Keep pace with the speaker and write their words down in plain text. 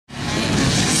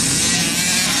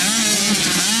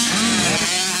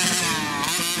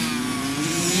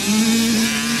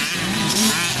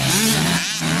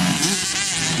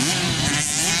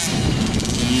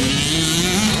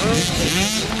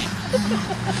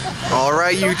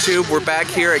Alright YouTube, we're back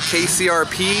here at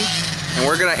KCRP and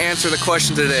we're gonna answer the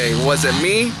question today. Was it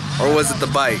me or was it the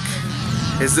bike?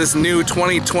 Is this new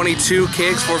 2022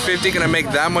 KX450 gonna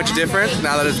make that much difference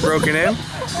now that it's broken in?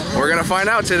 We're gonna find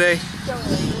out today.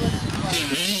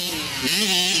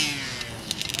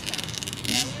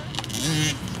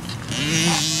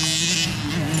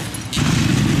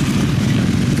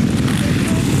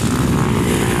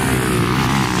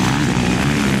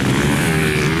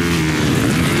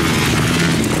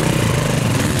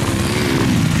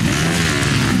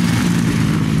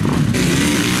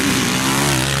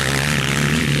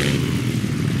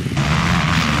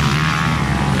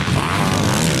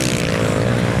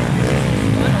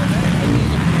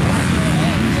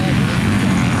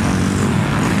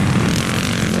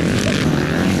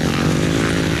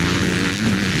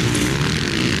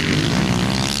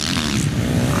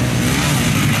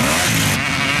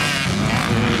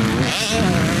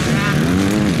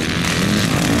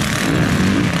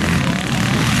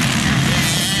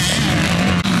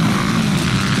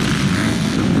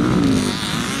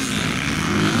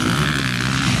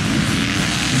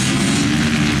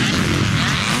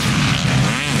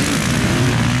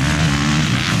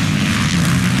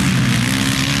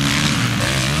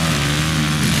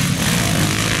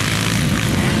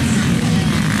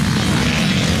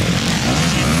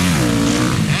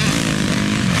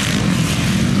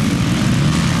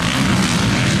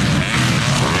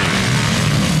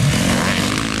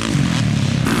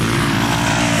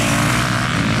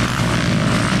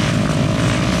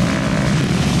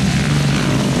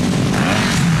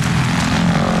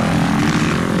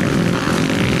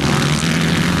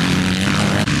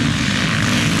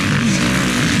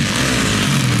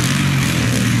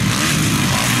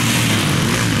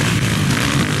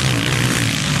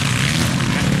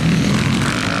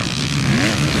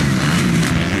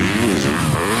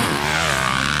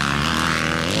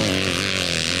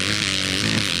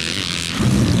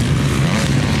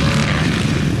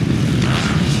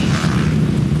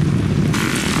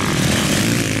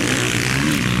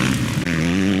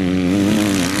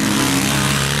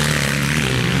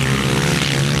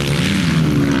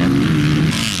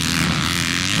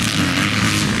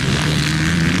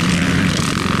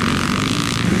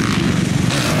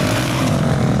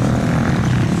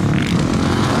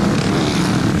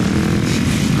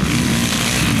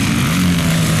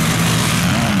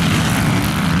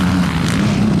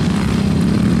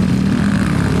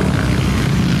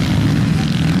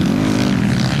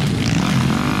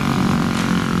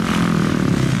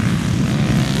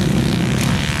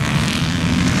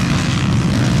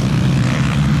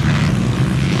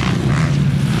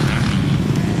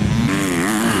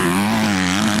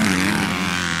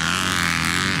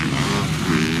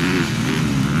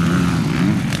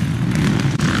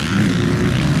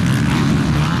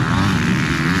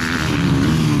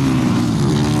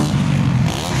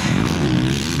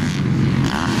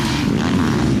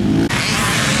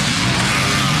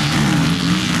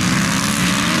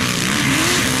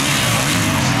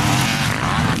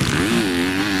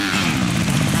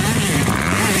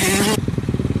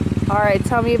 Alright,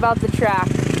 tell me about the track.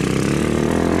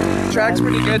 The track's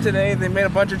pretty good today. They made a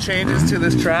bunch of changes to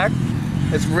this track.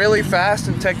 It's really fast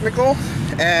and technical,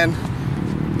 and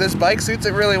this bike suits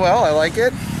it really well. I like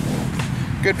it.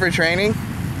 Good for training.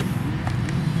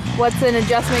 What's an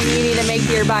adjustment you need to make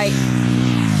to your bike?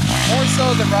 More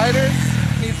so the rider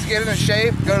needs to get into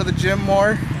shape, go to the gym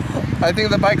more. I think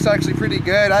the bike's actually pretty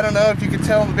good. I don't know if you can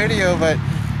tell in the video, but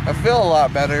I feel a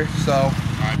lot better, so.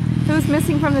 Who's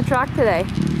missing from the track today?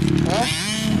 Huh?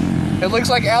 It looks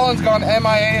like Alan's gone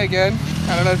MIA again.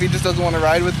 I don't know if he just doesn't want to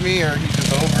ride with me or he's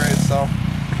just over it, so.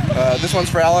 This one's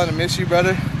for Alan. I miss you,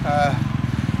 brother. I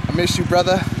miss you,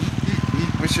 brother.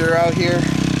 Wish you were out here.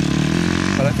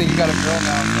 But I think you got a girl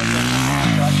now, so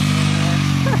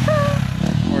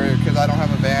or because I don't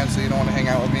have a van, so you don't want to hang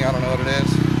out with me. I don't know what it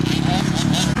is.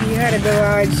 You gotta go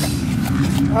out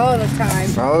all the time.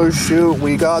 Oh shoot,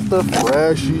 we got the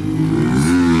freshies.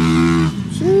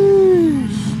 Sheesh.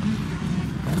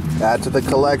 Add to the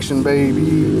collection, baby.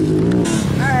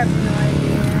 I have no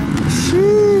idea.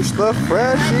 Sheesh, the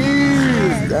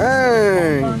freshies.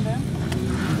 Dang.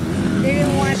 They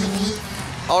didn't want.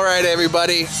 Alright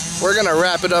everybody, we're gonna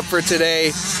wrap it up for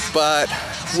today, but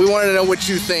we wanted to know what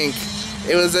you think.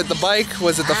 Was it the bike?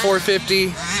 Was it the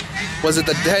 450? Was it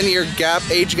the 10-year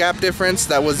age gap difference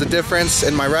that was the difference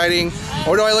in my riding?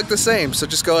 Or do I look the same? So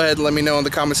just go ahead and let me know in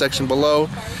the comment section below.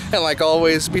 And like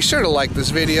always, be sure to like this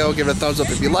video, give it a thumbs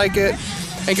up if you like it,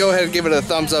 and go ahead and give it a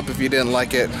thumbs up if you didn't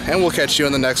like it. And we'll catch you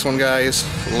in the next one, guys.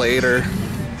 Later.